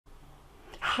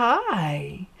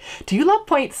Hi! Do you love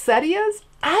poinsettias?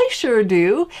 I sure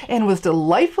do, and was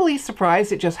delightfully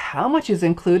surprised at just how much is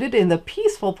included in the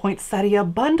Peaceful Poinsettia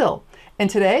bundle. And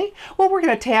today, well, we're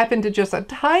going to tap into just a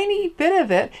tiny bit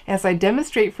of it as I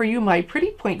demonstrate for you my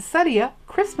pretty poinsettia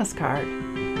Christmas card.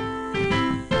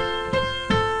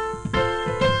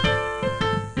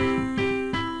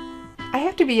 I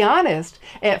have to be honest,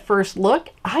 at first look,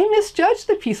 I misjudged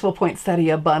the Peaceful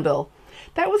Poinsettia bundle.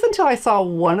 That was until I saw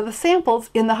one of the samples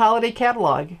in the holiday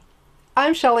catalog.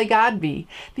 I'm Shelley Godby,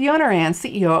 the owner and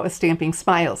CEO of Stamping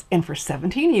Smiles, and for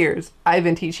 17 years, I've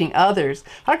been teaching others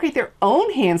how to create their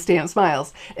own hand-stamped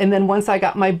smiles. And then once I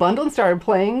got my bundle and started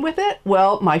playing with it,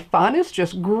 well, my fondness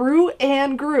just grew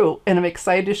and grew, and I'm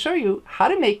excited to show you how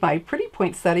to make my pretty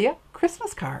poinsettia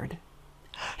Christmas card.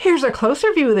 Here's a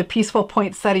closer view of the Peaceful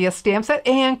Poinsettia stamp set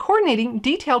and coordinating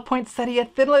detailed poinsettia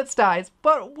thinlits dies.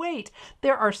 But wait,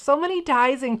 there are so many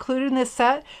dies included in this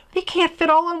set, they can't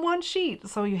fit all on one sheet.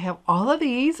 So you have all of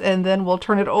these, and then we'll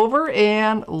turn it over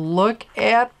and look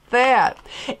at that.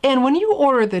 And when you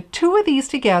order the two of these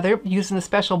together using the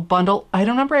special bundle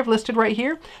item number I've listed right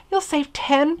here, you'll save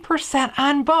 10%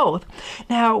 on both.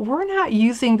 Now, we're not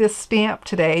using this stamp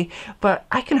today, but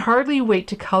I can hardly wait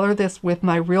to color this with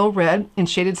my Real Red and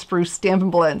Shaded Spruce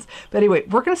Stampin' Blends. But anyway,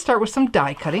 we're going to start with some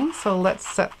die cutting. So let's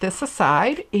set this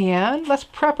aside and let's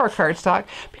prep our cardstock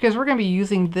because we're going to be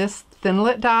using this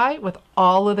thinlit die with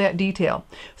all of that detail.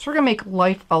 So we're going to make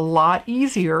life a lot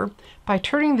easier by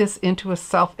turning this into a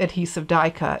self-adhesive die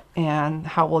cut. And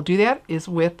how we'll do that is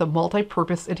with the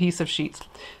multi-purpose adhesive sheets.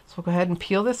 So we'll go ahead and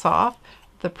peel this off.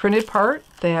 The printed part,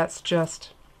 that's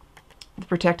just the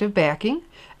protective backing.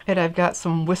 And I've got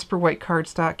some Whisper White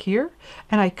cardstock here.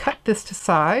 And I cut this to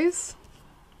size.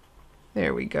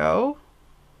 There we go.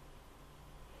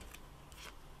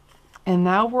 And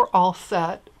now we're all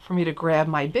set for me to grab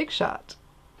my Big Shot.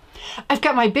 I've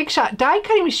got my Big Shot die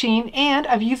cutting machine and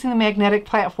I'm using the magnetic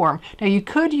platform. Now you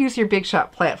could use your Big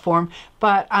Shot platform,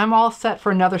 but I'm all set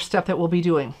for another step that we'll be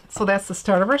doing. So that's the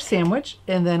start of our sandwich,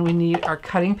 and then we need our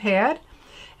cutting pad.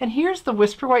 And here's the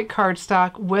Whisper White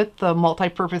cardstock with the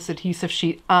multi-purpose adhesive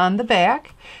sheet on the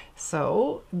back.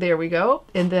 So there we go.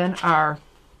 And then our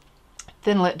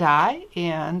thinlit die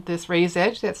and this raised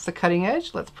edge, that's the cutting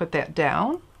edge. Let's put that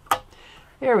down.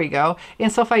 There we go.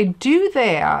 And so if I do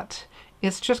that,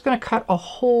 it's just going to cut a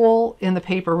hole in the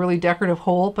paper, a really decorative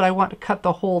hole, but I want to cut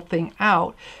the whole thing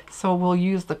out. So we'll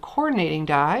use the coordinating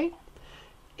die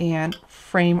and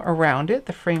frame around it,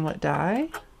 the framelit die.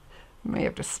 May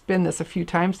have to spin this a few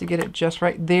times to get it just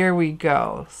right. There we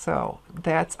go. So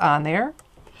that's on there.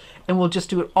 And we'll just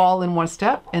do it all in one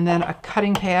step. And then a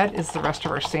cutting pad is the rest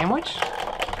of our sandwich.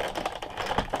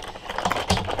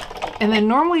 And then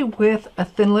normally with a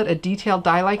thinlit, a detailed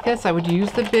die like this, I would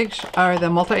use the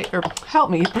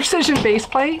precision base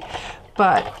plate,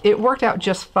 but it worked out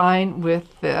just fine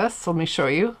with this. So let me show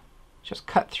you. Just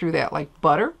cut through that like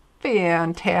butter.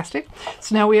 Fantastic.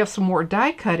 So now we have some more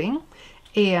die cutting,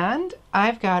 and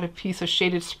I've got a piece of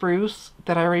Shaded Spruce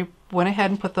that I already went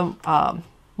ahead and put the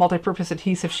multi-purpose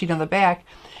adhesive sheet on the back.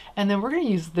 And then we're going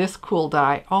to use this cool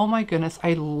die. Oh my goodness,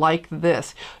 I like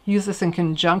this. Use this in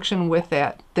conjunction with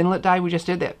that thinlit die we just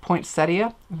did, that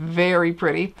poinsettia. Very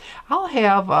pretty. I'll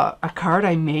have a card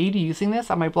I made using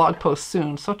this on my blog post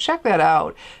soon, so check that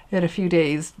out in a few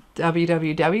days,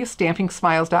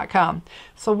 www.stampingsmiles.com.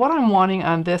 So what I'm wanting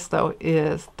on this though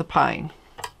is the pine.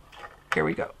 Here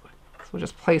we go. So we'll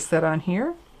just place that on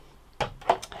here.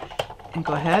 And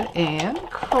go ahead and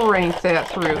crank that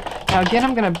through. Now again,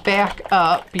 I'm going to back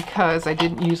up because I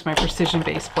didn't use my precision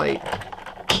base plate.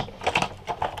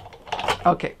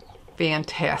 Okay,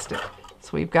 fantastic. So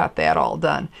we've got that all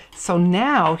done. So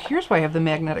now, here's why I have the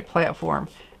magnetic platform.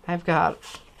 I've got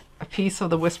a piece of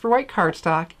the Whisper White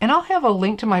cardstock, and I'll have a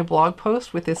link to my blog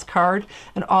post with this card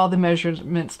and all the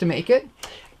measurements to make it.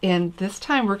 And this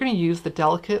time we're going to use the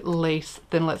Delicate Lace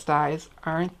Thinlits dies.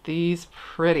 Aren't these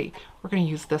pretty? We're going to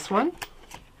use this one.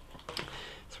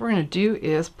 So what we're going to do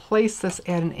is place this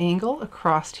at an angle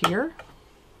across here.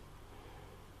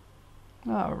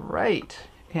 All right.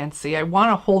 And see, I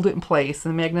want to hold it in place.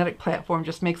 And the magnetic platform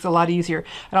just makes it a lot easier.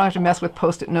 I don't have to mess with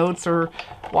Post-it notes or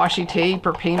washi tape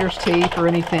or painter's tape or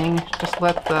anything. Just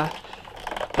let the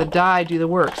die do the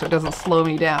work so it doesn't slow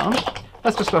me down.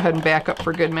 Let's just go ahead and back up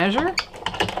for good measure.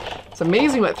 It's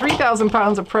amazing what 3,000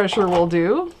 pounds of pressure will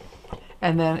do.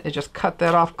 And then it just cut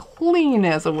that off clean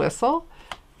as a whistle.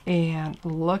 And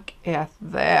look at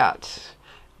that.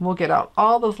 We'll get out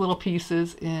all those little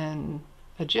pieces in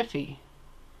a jiffy.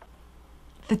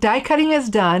 the die cutting is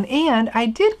done, and I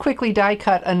did quickly die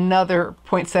cut another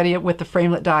poinsettia with the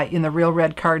framelit die in the Real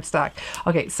Red cardstock.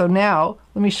 Okay, so now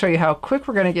let me show you how quick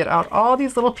we're going to get out all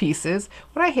these little pieces.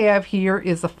 What I have here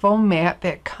is a foam mat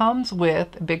that comes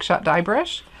with a Big Shot die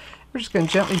brush. We're just going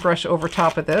to gently brush over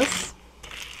top of this.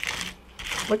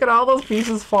 Look at all those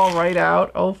pieces fall right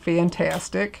out. Oh,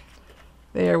 fantastic.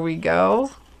 There we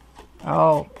go.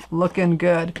 Oh, looking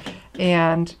good.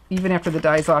 And even after the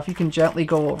die's off, you can gently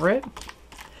go over it.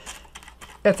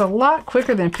 It's a lot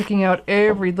quicker than picking out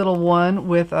every little one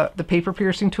with the paper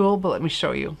piercing tool, but let me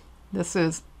show you. This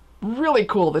is really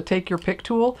cool, the take your pick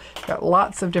tool. Got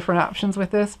lots of different options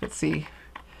with this, but see,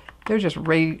 they're just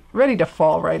ready to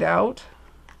fall right out.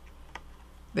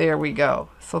 There we go.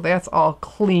 So that's all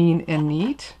clean and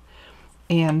neat.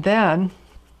 And then,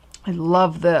 I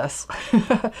love this.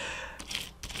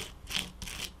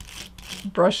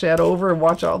 Brush that over and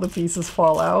watch all the pieces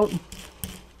fall out.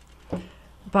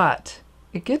 But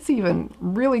it gets even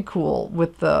really cool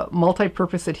with the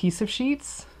multi-purpose adhesive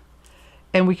sheets,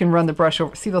 and we can run the brush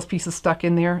over. See those pieces stuck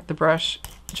in there? The brush,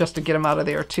 just to get them out of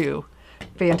there too.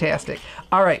 Fantastic.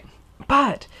 All right,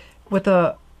 but with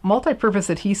the multi-purpose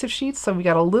adhesive sheets, so we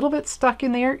got a little bit stuck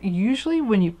in there. Usually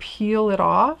when you peel it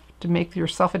off to make your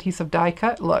self-adhesive die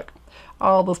cut, look,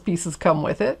 all those pieces come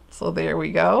with it. So there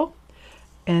we go.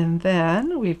 And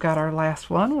then we've got our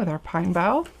last one with our pine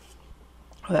bough.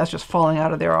 Well, that's just falling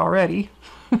out of there already.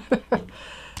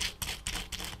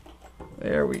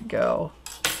 There we go.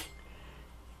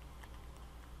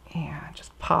 And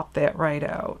just pop that right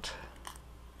out.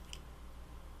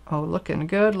 Oh, looking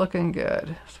good, looking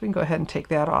good. So we can go ahead and take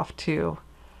that off too.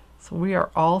 So we are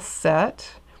all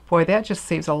set. Boy, that just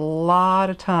saves a lot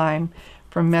of time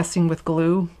from messing with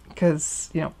glue, because,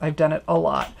 you know, I've done it a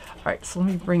lot. All right, so let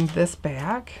me bring this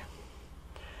back.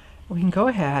 We can go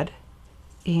ahead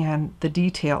and the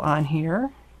detail on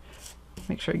here.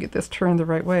 Make sure I get this turned the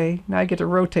right way. Now I get to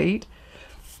rotate.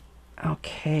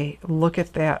 Okay, look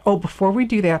at that. Oh, before we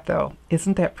do that though,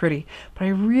 isn't that pretty? But I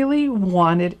really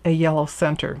wanted a yellow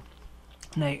center.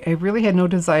 And I really had no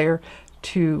desire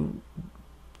to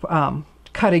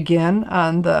cut again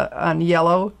on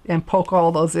yellow and poke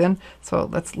all those in. So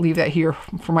let's leave that here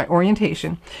for my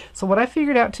orientation. So what I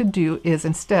figured out to do is,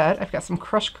 instead, I've got some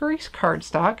crushed curry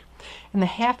cardstock and the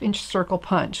 1/2-inch circle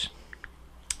punch.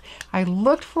 I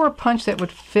looked for a punch that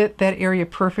would fit that area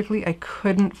perfectly. I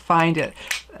couldn't find it.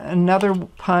 Another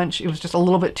punch, it was just a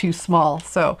little bit too small.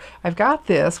 So I've got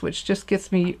this, which just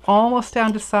gets me almost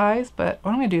down to size, but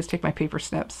what I'm gonna do is take my paper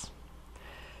snips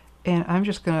and I'm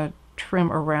just gonna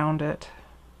trim around it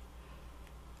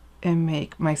and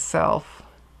make myself,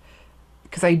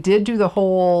 because I did do the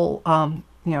whole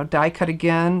you know, die cut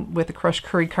again with the crushed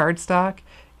curry cardstock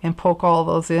and poke all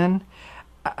those in.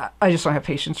 I just don't have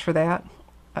patience for that.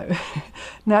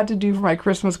 Not to do for my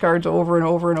Christmas cards over and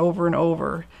over and over and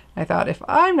over. I thought, if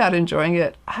I'm not enjoying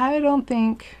it, I don't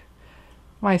think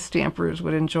my stampers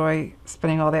would enjoy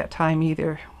spending all that time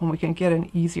either, when we can get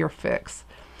an easier fix.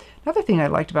 Another thing I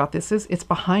liked about this is it's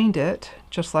behind it,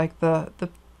 just like the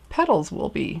petals will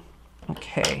be.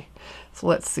 Okay, so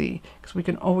let's see, because we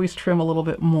can always trim a little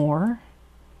bit more.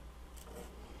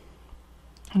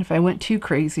 And if I went too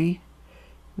crazy,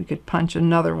 we could punch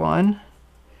another one.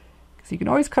 Because you can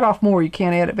always cut off more, you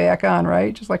can't add it back on,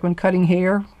 right? Just like when cutting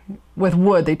hair. With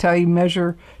wood, they tell you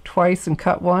measure twice and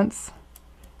cut once.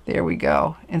 There we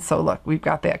go. And so look, we've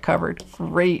got that covered.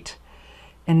 Great.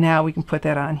 And now we can put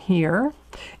that on here.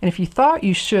 And if you thought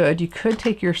you should, you could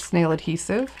take your snail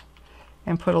adhesive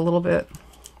and put a little bit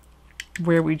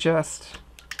where we just,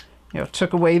 you know,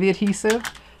 took away the adhesive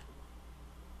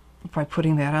by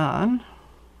putting that on.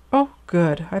 Oh,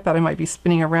 good. I thought I might be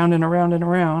spinning around and around and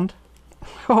around.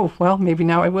 Oh, well, maybe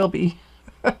now I will be.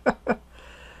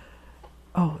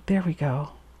 Oh, there we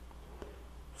go.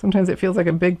 Sometimes it feels like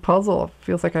a big puzzle. It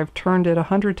feels like I've turned it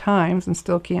 100 times and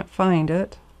still can't find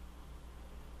it.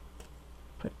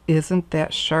 But isn't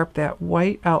that sharp, that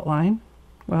white outline?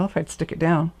 Well, if I'd stick it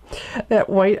down. That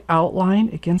white outline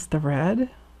against the red.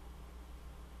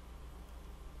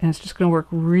 And it's just going to work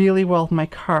really well with my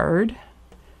card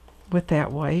with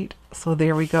that white. So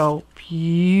there we go.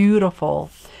 Beautiful.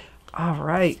 All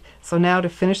right. So now to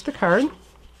finish the card,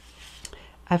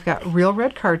 I've got Real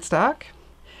Red cardstock,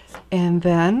 and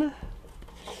then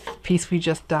the piece we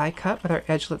just die cut with our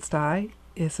edgelets die.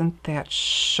 Isn't that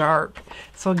sharp?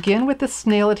 So again, with the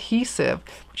snail adhesive,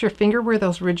 put your finger where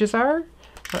those ridges are,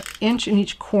 an inch in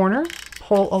each corner,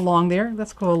 pull along there.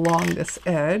 Let's go along this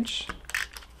edge.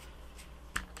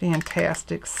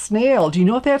 Fantastic. Snail. Do you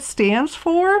know what that stands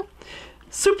for?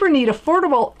 Super neat,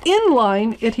 affordable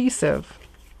inline adhesive.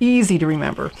 Easy to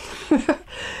remember.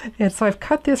 And so I've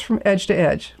cut this from edge to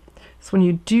edge. So when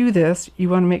you do this, you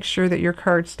want to make sure that your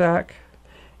cardstock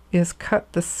is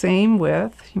cut the same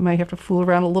width. You might have to fool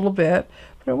around a little bit,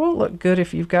 but it won't look good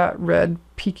if you've got red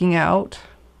peeking out.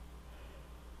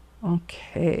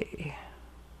 Okay.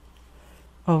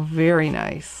 Oh, very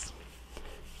nice.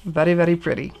 Very, very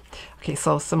pretty. Okay,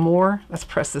 so some more. Let's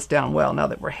press this down well now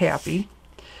that we're happy.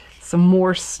 Some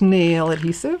more snail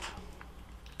adhesive.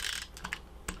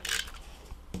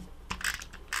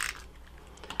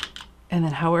 And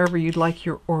then however you'd like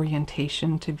your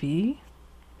orientation to be.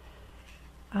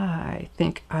 I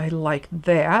think I like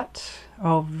that.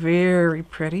 Oh, very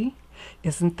pretty.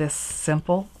 Isn't this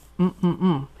simple?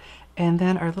 And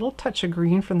then our little touch of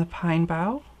green from the pine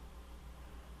bough.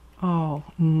 Oh,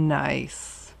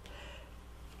 nice.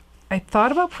 I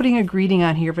thought about putting a greeting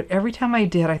on here, but every time I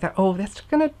did, I thought, oh, that's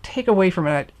going to take away from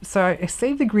it. So I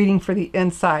saved the greeting for the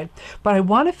inside. But I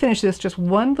want to finish this just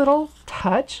one little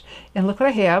touch. And look what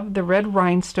I have, the red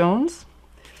rhinestones.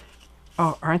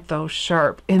 Oh, aren't those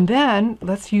sharp? And then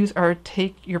let's use our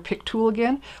take your pick tool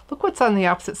again. Look what's on the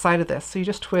opposite side of this. So you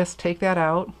just twist, take that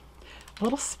out. A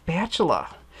little spatula.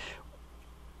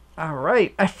 All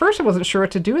right. At first I wasn't sure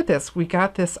what to do with this. We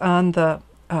got this on the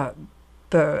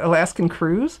Alaskan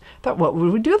cruise. Thought, what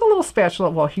would we do with a little spatula?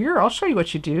 Well, here, I'll show you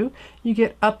what you do. You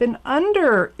get up and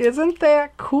under. Isn't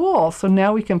that cool? So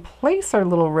now we can place our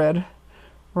little red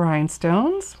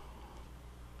rhinestones.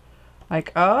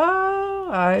 Like, oh,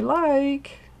 I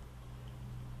like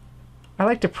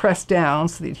to press down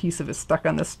so the adhesive is stuck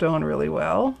on the stone really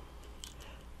well.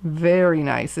 Very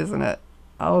nice, isn't it?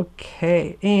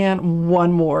 Okay, and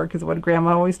one more, because what did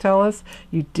Grandma always tell us?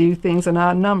 You do things in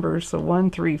odd numbers, so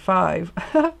 1, 3, 5.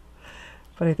 But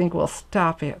I think we'll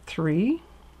stop at 3.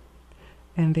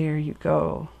 And there you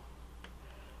go.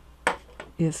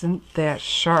 Isn't that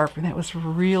sharp? And that was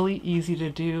really easy to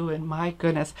do, and my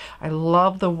goodness, I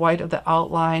love the white of the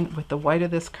outline with the white of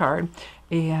this card.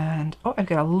 And oh, I've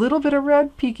got a little bit of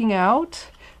red peeking out,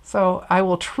 so I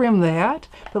will trim that.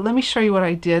 But let me show you what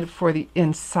I did for the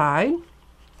inside.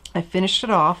 I finished it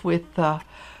off with the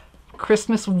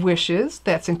Christmas wishes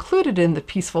that's included in the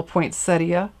Peaceful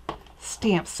Poinsettia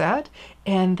stamp set,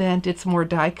 and then did some more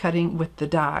die cutting with the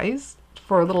dies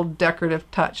for a little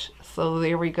decorative touch. So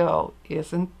there we go.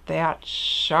 Isn't that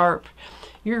sharp?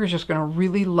 You're just going to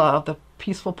really love the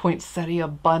Peaceful Poinsettia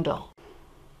bundle.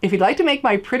 If you'd like to make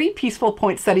my pretty Peaceful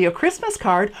Poinsettia Christmas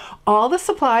card, all the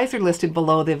supplies are listed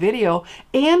below the video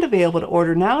and available to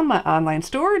order now in my online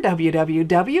store,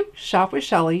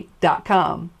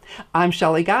 www.shopwithshelly.com. I'm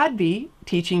Shelly Godby,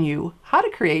 teaching you how to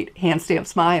create hand stamped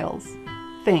smiles.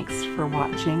 Thanks for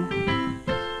watching.